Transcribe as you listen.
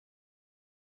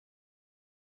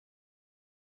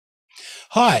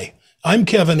Hi, I'm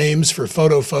Kevin Ames for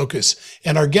Photo Focus,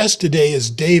 and our guest today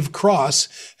is Dave Cross,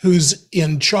 who's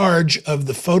in charge of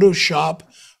the Photoshop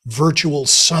Virtual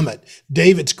Summit.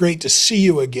 Dave, it's great to see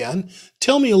you again.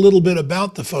 Tell me a little bit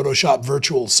about the Photoshop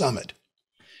Virtual Summit.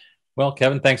 Well,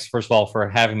 Kevin, thanks first of all for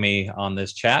having me on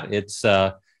this chat. It's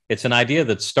an idea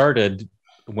that started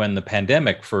when the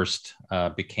pandemic first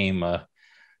became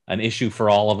an issue for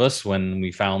all of us, when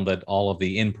we found that all of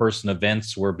the in-person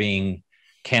events were being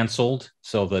canceled,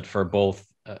 so that for both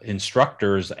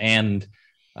instructors and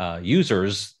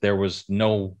users, there was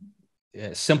no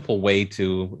simple way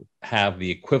to have the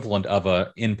equivalent of an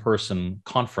in-person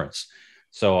conference.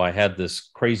 So I had this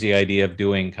crazy idea of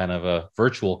doing kind of a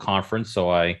virtual conference.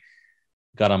 So I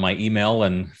got on my email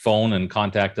and phone and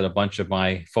contacted a bunch of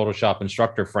my Photoshop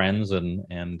instructor friends.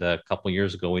 And a couple of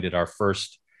years ago, we did our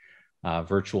first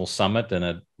virtual summit, and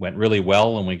it went really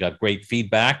well, and we got great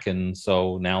feedback. And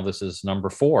so now this is number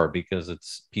 4, because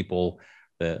it's people,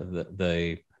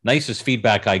 the nicest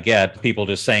feedback I get, people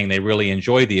just saying they really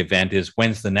enjoy the event, is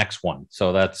when's the next one?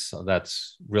 So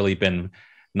that's really been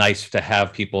nice to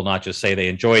have people not just say they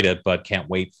enjoyed it, but can't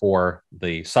wait for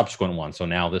the subsequent one. So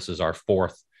now this is our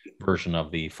 4th version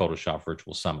of the Photoshop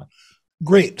Virtual Summit.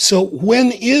 Great. So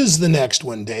when is the next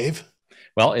one, Dave?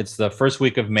 Well, it's the first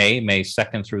week of May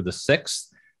 2nd through the 6th,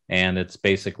 and it's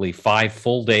basically 5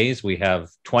 full days. We have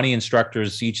 20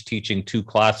 instructors, each teaching 2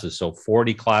 classes, so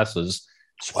 40 classes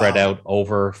spread out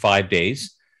over 5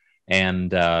 days.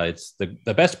 And it's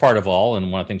the best part of all,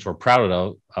 and one of the things we're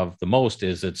proud of the most,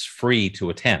 is it's free to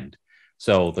attend.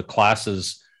 So the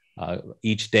classes,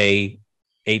 each day,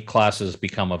 8 classes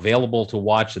become available to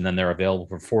watch, and then they're available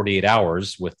for 48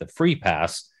 hours with the free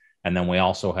pass. And then we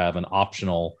also have an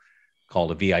optional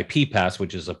called a VIP pass,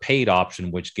 which is a paid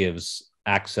option, which gives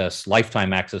access,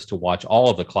 lifetime access, to watch all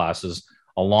of the classes,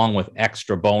 along with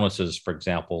extra bonuses. For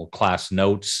example, class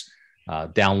notes,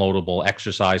 downloadable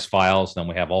exercise files. Then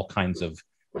we have all kinds of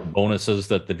bonuses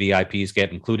that the VIPs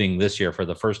get, including this year, for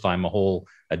the first time, a whole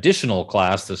additional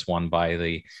class. This one by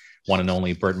the one and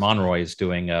only Bert Monroy is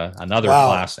doing another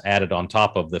class added on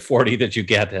top of the 40 that you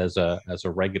get as a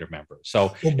regular member.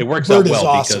 So it works Bert out well,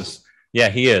 awesome. because yeah,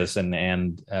 he is,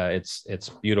 and it's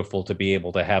beautiful to be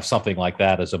able to have something like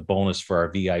that as a bonus for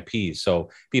our VIPs.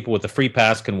 So people with the free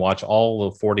pass can watch all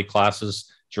the 40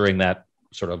 classes during that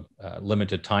sort of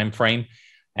limited time frame,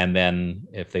 and then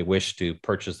if they wish to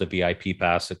purchase the VIP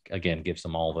pass, it again gives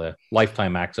them all the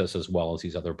lifetime access as well as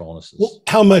these other bonuses. Well,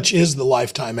 how much is the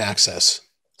lifetime access?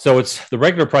 So it's the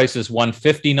regular price is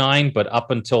 $159, but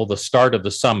up until the start of the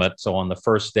summit, so on the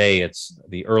first day, it's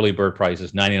the early bird price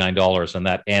is $99, and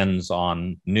that ends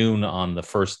on noon on the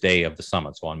first day of the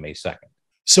summit, so on May 2nd.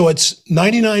 So it's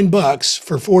 $99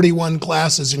 for 41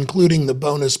 classes, including the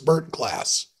bonus Bert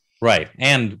class. Right.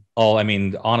 And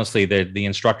honestly, the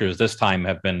instructors this time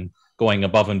have been going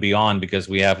above and beyond, because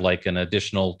we have like an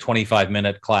additional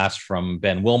 25-minute class from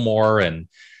Ben Wilmore, and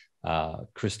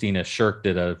Christina Shirk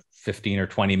did a 15 or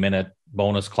 20-minute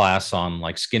bonus class on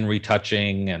like skin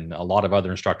retouching, and a lot of other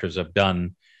instructors have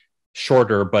done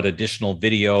shorter but additional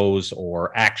videos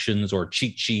or actions or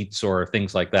cheat sheets or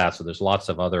things like that. So there's lots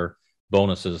of other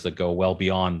bonuses that go well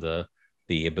beyond the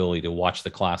ability to watch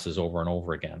the classes over and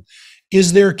over again.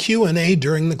 Is there Q&A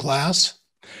during the class?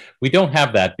 We don't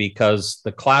have that, because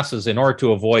the classes, in order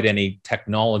to avoid any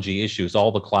technology issues,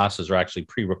 all the classes are actually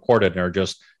pre-recorded and are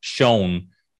just shown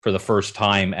for the first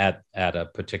time at a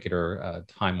particular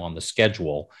time on the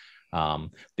schedule.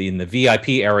 In the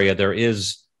VIP area, there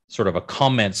is sort of a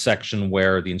comment section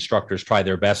where the instructors try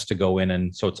their best to go in,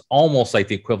 and so it's almost like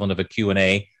the equivalent of a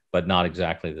Q&A, but not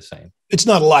exactly the same. It's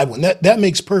not a live one. That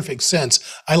makes perfect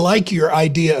sense. I like your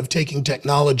idea of taking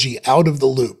technology out of the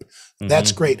loop.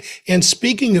 That's great. And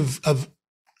speaking of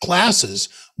classes,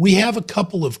 we have a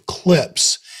couple of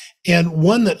clips. And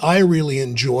one that I really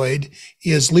enjoyed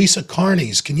is Lisa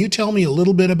Carney's. Can you tell me a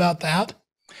little bit about that?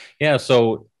 Yeah,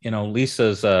 so,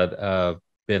 Lisa's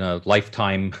been a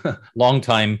lifetime, long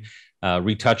time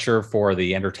retoucher for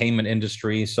the entertainment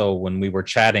industry. So when we were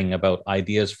chatting about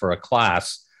ideas for a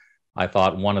class, I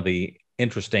thought one of the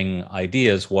interesting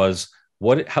ideas was,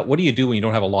 what do you do when you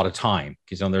don't have a lot of time?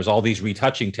 Because there's all these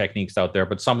retouching techniques out there,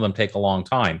 but some of them take a long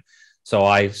time. So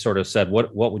I sort of said,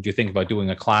 what would you think about doing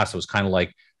a class that was kind of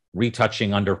like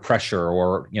retouching under pressure,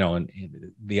 or,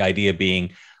 and the idea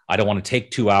being, I don't want to take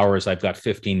 2 hours, I've got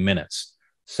 15 minutes.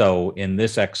 So in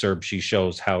this excerpt, she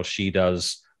shows how she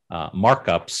does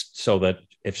markups, so that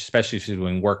especially if you're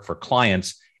doing work for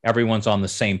clients, everyone's on the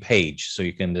same page, so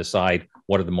you can decide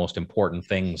what are the most important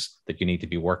things that you need to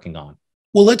be working on.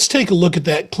 Well, let's take a look at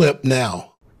that clip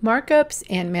now. Markups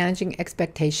and managing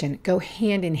expectation go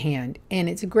hand in hand, and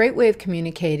it's a great way of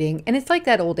communicating. And it's like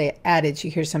that old adage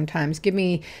you hear sometimes, give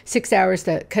me 6 hours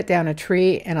to cut down a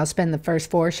tree and I'll spend the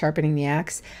first 4 sharpening the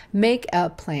axe. Make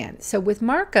a plan. So with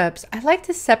markups, I like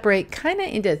to separate kind of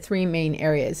into 3 main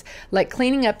areas, like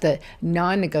cleaning up the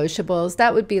non-negotiables.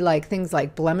 That would be like things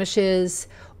like blemishes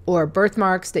or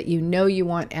birthmarks that you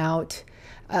want out.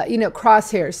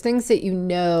 Crosshairs, things that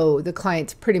the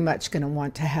client's pretty much going to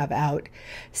want to have out.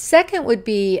 Second would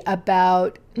be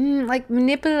about like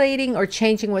manipulating or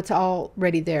changing what's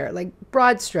already there, like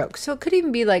broad strokes. So it could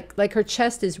even be like her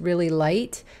chest is really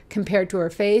light compared to her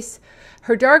face.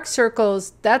 Her dark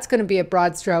circles, that's going to be a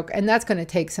broad stroke, and that's going to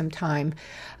take some time.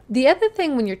 The other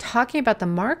thing when you're talking about the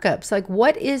markups, like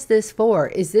what is this for?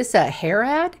 Is this a hair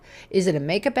ad? Is it a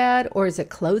makeup ad? Or is it a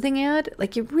clothing ad?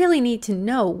 Like you really need to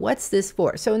know what's this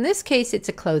for. So in this case, it's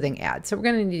a clothing ad. So we're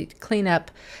going to need to clean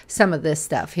up some of this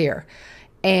stuff here.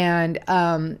 And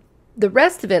the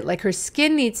rest of it, like her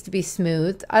skin needs to be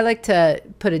smooth. I like to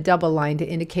put a double line to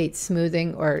indicate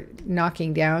smoothing or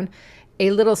knocking down.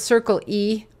 A little circle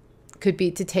E could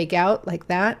be to take out like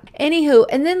that. Anywho,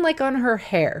 and then like on her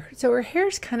hair. So her hair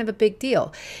is kind of a big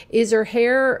deal. Is her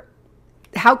hair,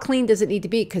 how clean does it need to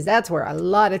be? Because that's where a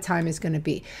lot of time is going to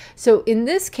be. So in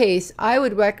this case, I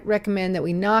would recommend that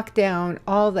we knock down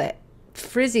all the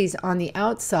frizzies on the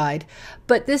outside,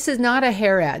 but this is not a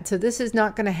hair ad. So this is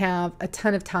not going to have a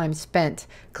ton of time spent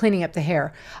cleaning up the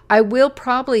hair. I will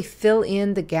probably fill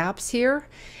in the gaps here.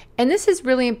 And this is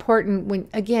really important when,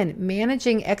 again,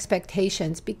 managing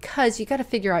expectations, because you got to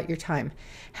figure out your time.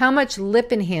 How much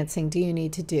lip enhancing do you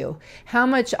need to do? How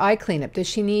much eye cleanup? Does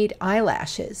she need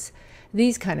eyelashes?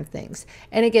 These kind of things.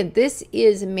 And again, this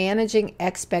is managing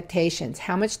expectations.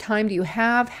 How much time do you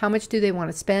have? How much do they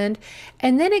want to spend?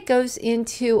 And then it goes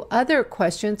into other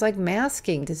questions like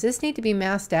masking. Does this need to be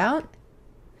masked out?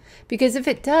 Because if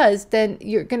it does, then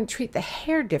you're going to treat the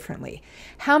hair differently.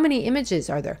 How many images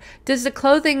are there? Does the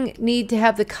clothing need to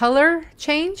have the color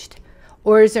changed?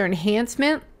 Or is there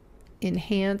enhancement?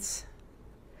 Enhance.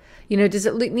 Does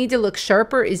it need to look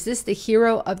sharper? Is this the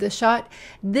hero of the shot?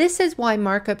 This is why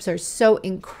markups are so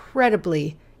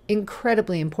incredibly,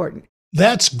 incredibly important.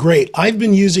 That's great. I've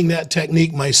been using that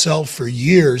technique myself for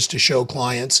years to show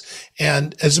clients.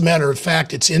 And as a matter of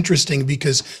fact, it's interesting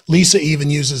because Lisa even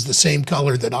uses the same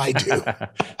color that I do.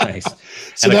 Nice.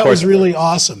 So that was really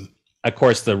awesome. Of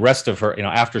course, the rest of her,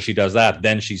 after she does that,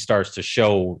 then she starts to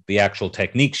show the actual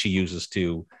technique she uses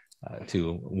to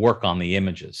work on the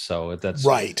images. So that's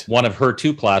right. One of her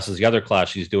 2 classes. The other class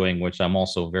she's doing, which I'm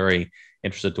also very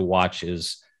interested to watch,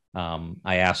 is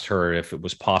I asked her if it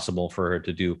was possible for her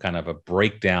to do kind of a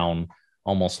breakdown,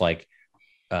 almost like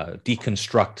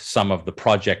deconstruct some of the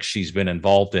projects she's been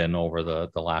involved in over the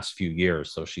last few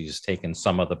years. So she's taken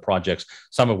some of the projects,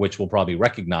 some of which we'll probably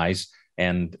recognize,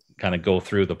 and kind of go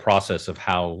through the process of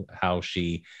how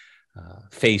she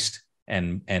faced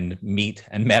and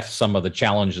met some of the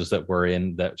challenges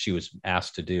that she was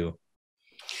asked to do.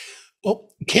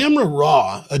 Well, Camera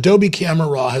Raw, Adobe Camera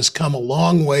Raw has come a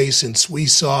long way since we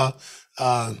saw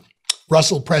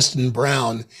Russell Preston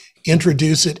Brown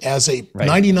introduce it as a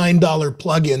 $99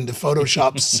 plugin to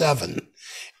Photoshop 7.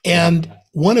 And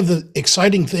one of the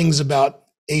exciting things about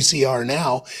ACR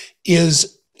now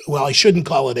is, well, I shouldn't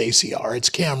call it ACR, it's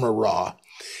Camera Raw,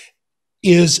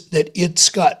 is that it's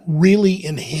got really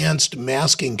enhanced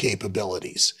masking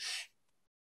capabilities.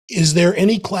 Is there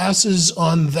any classes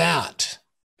on that?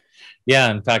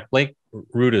 Yeah, in fact, Blake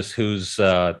Rudis, who's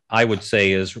I would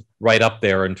say is right up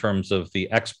there in terms of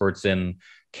the experts in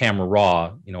Camera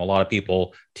Raw. A lot of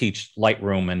people teach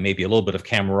Lightroom and maybe a little bit of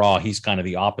Camera Raw. He's kind of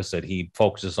the opposite. He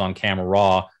focuses on Camera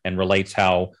Raw and relates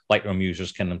how Lightroom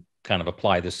users can kind of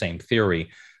apply the same theory.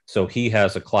 So he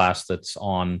has a class that's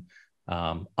on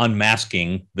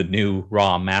unmasking the new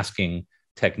raw masking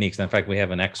techniques. And in fact, we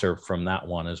have an excerpt from that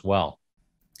one as well.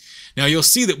 Now you'll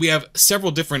see that we have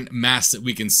several different masks that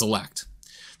we can select.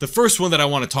 The first one that I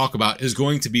want to talk about is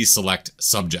going to be select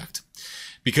subject,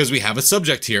 because we have a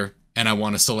subject here and I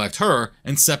want to select her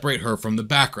and separate her from the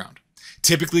background.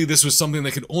 Typically this was something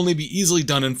that could only be easily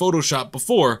done in Photoshop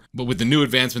before, but with the new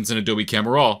advancements in Adobe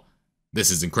Camera Raw,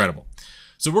 this is incredible.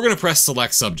 So we're going to press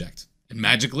select subject, and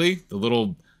magically the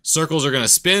little circles are going to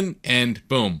spin and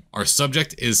boom, our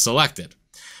subject is selected.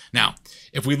 Now,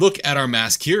 if we look at our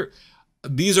mask here,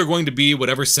 these are going to be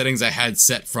whatever settings I had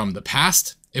set from the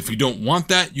past. If you don't want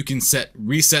that, you can set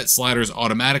reset sliders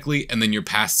automatically and then your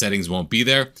past settings won't be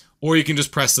there. Or you can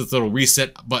just press this little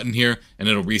reset button here and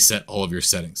it'll reset all of your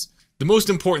settings. The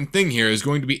most important thing here is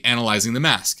going to be analyzing the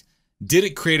mask. Did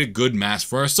it create a good mask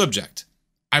for our subject?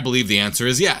 I believe the answer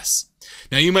is yes.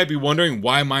 Now you might be wondering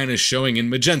why mine is showing in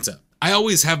magenta. I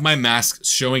always have my masks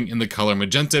showing in the color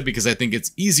magenta because I think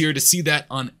it's easier to see that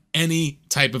on any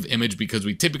type of image because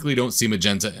we typically don't see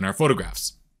magenta in our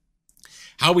photographs.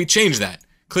 How we change that?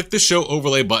 Click the Show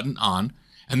Overlay button on,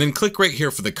 and then click right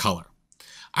here for the color.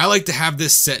 I like to have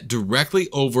this set directly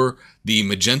over the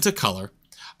magenta color.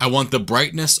 I want the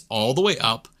brightness all the way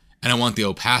up, and I want the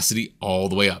opacity all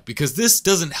the way up because this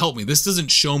doesn't help me. This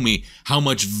doesn't show me how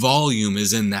much volume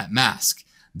is in that mask.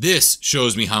 This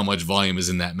shows me how much volume is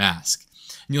in that mask.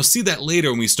 And you'll see that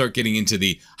later when we start getting into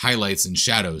the highlights and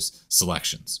shadows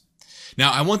selections.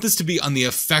 Now, I want this to be on the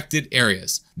affected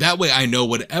areas. That way I know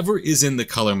whatever is in the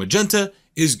color magenta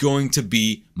is going to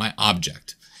be my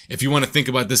object. If you want to think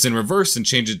about this in reverse and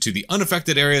change it to the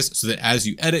unaffected areas so that as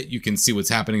you edit, you can see what's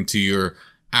happening to your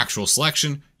actual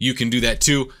selection, you can do that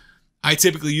too. I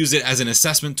typically use it as an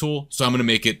assessment tool, so I'm going to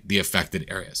make it the affected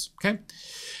areas, okay?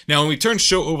 Now, when we turn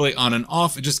Show Overlay on and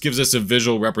off, it just gives us a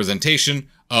visual representation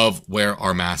of where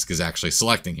our mask is actually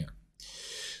selecting here.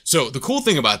 So the cool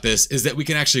thing about this is that we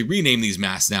can actually rename these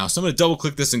masks now. So I'm going to double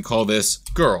click this and call this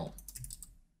Girl.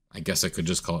 I guess I could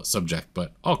just call it Subject,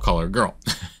 but I'll call her Girl.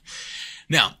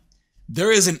 Now,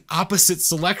 there is an opposite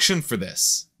selection for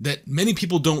this that many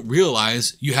people don't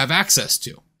realize you have access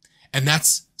to, and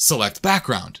that's Select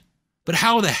Background. But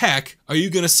how the heck are you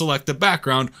going to select the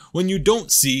background when you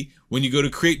don't see, when you go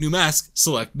to Create New Mask,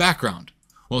 Select Background?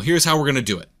 Well, here's how we're going to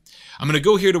do it. I'm going to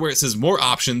go here to where it says More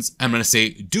Options. I'm going to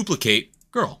say Duplicate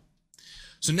Girl.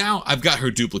 So now I've got her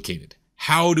duplicated.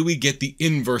 How do we get the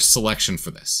inverse selection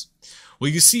for this? Well,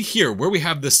 you see here where we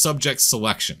have the subject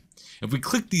selection. If we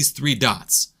click these three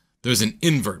dots, there's an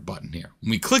invert button here. When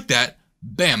we click that,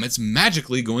 bam, it's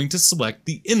magically going to select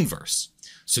the inverse.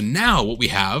 So now what we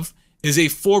have is a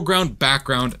foreground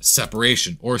background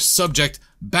separation or subject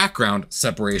background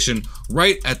separation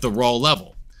right at the raw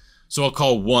level. So I'll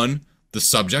call one the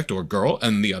subject or girl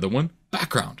and the other one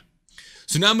background.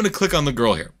 So now I'm going to click on the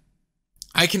girl here.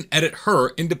 I can edit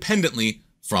her independently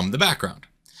from the background.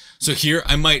 So here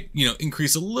I might,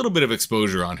 increase a little bit of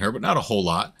exposure on her, but not a whole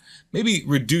lot. Maybe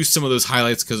reduce some of those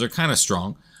highlights because they're kind of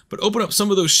strong, but open up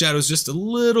some of those shadows just a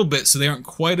little bit so they aren't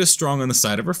quite as strong on the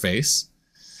side of her face.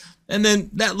 And then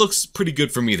that looks pretty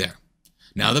good for me there.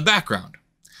 Now the background.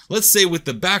 Let's say with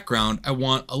the background, I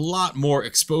want a lot more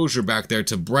exposure back there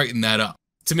to brighten that up,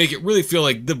 to make it really feel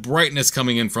like the brightness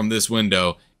coming in from this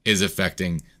window is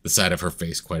affecting the side of her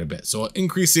face quite a bit. So I'll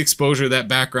increase the exposure of that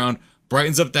background,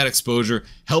 brightens up that exposure,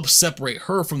 helps separate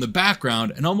her from the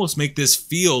background, and almost make this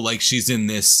feel like she's in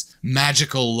this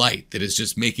magical light that is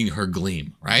just making her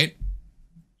gleam, right?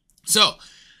 So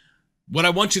what I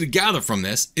want you to gather from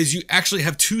this is you actually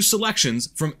have two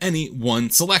selections from any one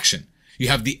selection. You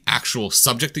have the actual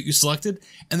subject that you selected,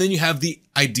 and then you have the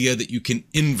idea that you can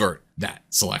invert that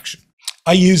selection.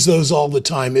 I use those all the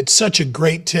time. It's such a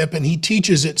great tip, and he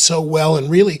teaches it so well. And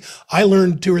really, I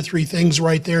learned 2 or 3 things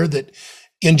right there that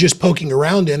in just poking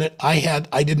around in it,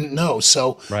 I didn't know.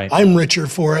 So right. I'm richer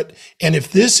for it. And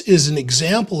if this is an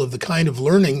example of the kind of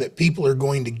learning that people are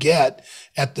going to get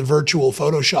at the virtual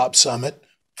Photoshop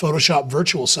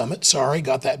Virtual Summit, sorry,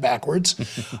 got that backwards.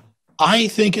 I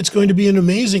think it's going to be an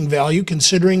amazing value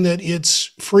considering that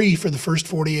it's free for the first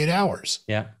 48 hours.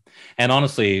 Yeah. And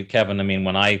honestly, Kevin, I mean,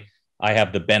 when I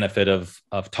have the benefit of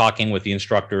talking with the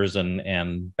instructors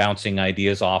and bouncing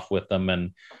ideas off with them.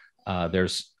 And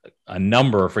there's a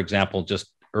number, for example, just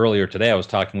earlier today, I was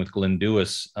talking with Glenn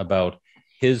Dewis about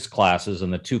his classes,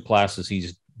 and the 2 classes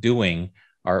he's doing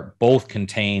are both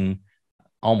contain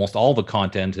almost all the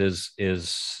content is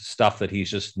stuff that he's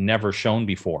just never shown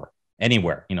before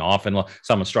anywhere. Often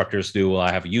some instructors do, well,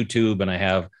 I have YouTube and I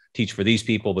have teach for these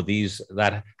people, but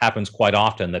that happens quite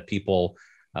often that people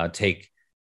take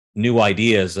new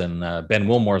ideas. And Ben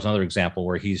Wilmore is another example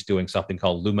where he's doing something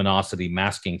called luminosity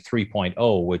masking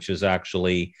 3.0, which is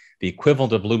actually the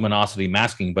equivalent of luminosity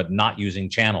masking, but not using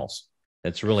channels.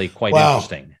 It's really quite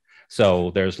interesting.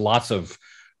 So there's lots of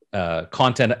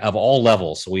content of all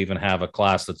levels. So we even have a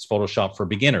class that's Photoshop for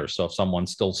beginners. So if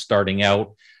someone's still starting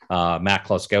out, Matt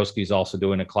Kluskowski is also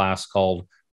doing a class called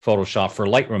Photoshop for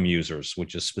Lightroom users,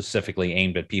 which is specifically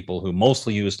aimed at people who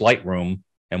mostly use Lightroom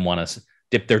and want to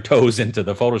dip their toes into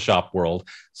the Photoshop world.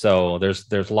 So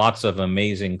there's lots of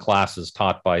amazing classes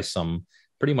taught by some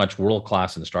pretty much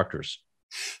world-class instructors.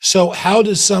 So how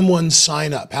does someone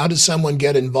sign up? How does someone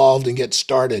get involved and get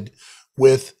started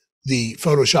with the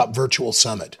Photoshop Virtual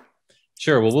Summit?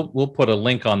 Sure. Well, we'll put a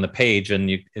link on the page, and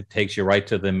it takes you right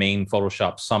to the main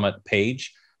Photoshop Summit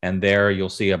page. And there you'll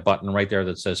see a button right there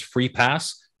that says Free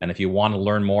Pass. And if you want to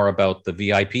learn more about the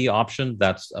VIP option,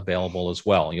 that's available as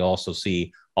well. You'll also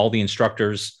see all the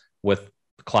instructors with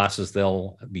classes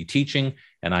they'll be teaching.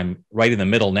 And I'm right in the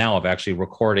middle now of actually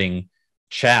recording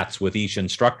chats with each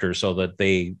instructor so that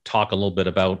they talk a little bit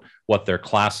about what their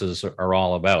classes are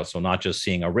all about. So not just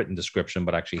seeing a written description,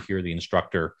 but actually hear the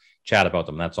instructor chat about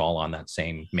them. That's all on that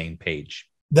same main page.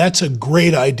 That's a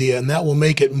great idea, and that will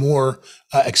make it more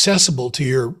accessible to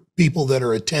your people that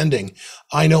are attending.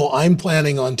 I know I'm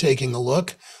planning on taking a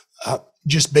look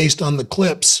just based on the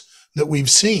clips that we've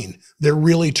seen. They're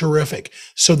really terrific.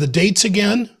 So the dates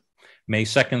again? May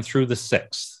 2nd through the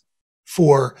 6th.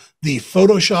 For the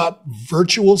Photoshop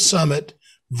Virtual Summit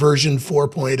version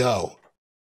 4.0.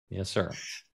 Yes, sir.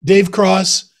 Dave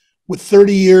Cross, with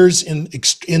 30 years in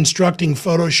instructing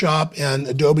Photoshop and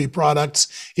Adobe products,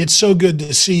 it's so good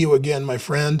to see you again, my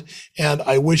friend, and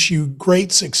I wish you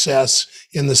great success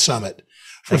in the summit.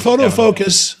 For Photo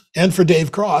Focus and for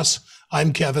Dave Cross,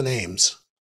 I'm Kevin Ames.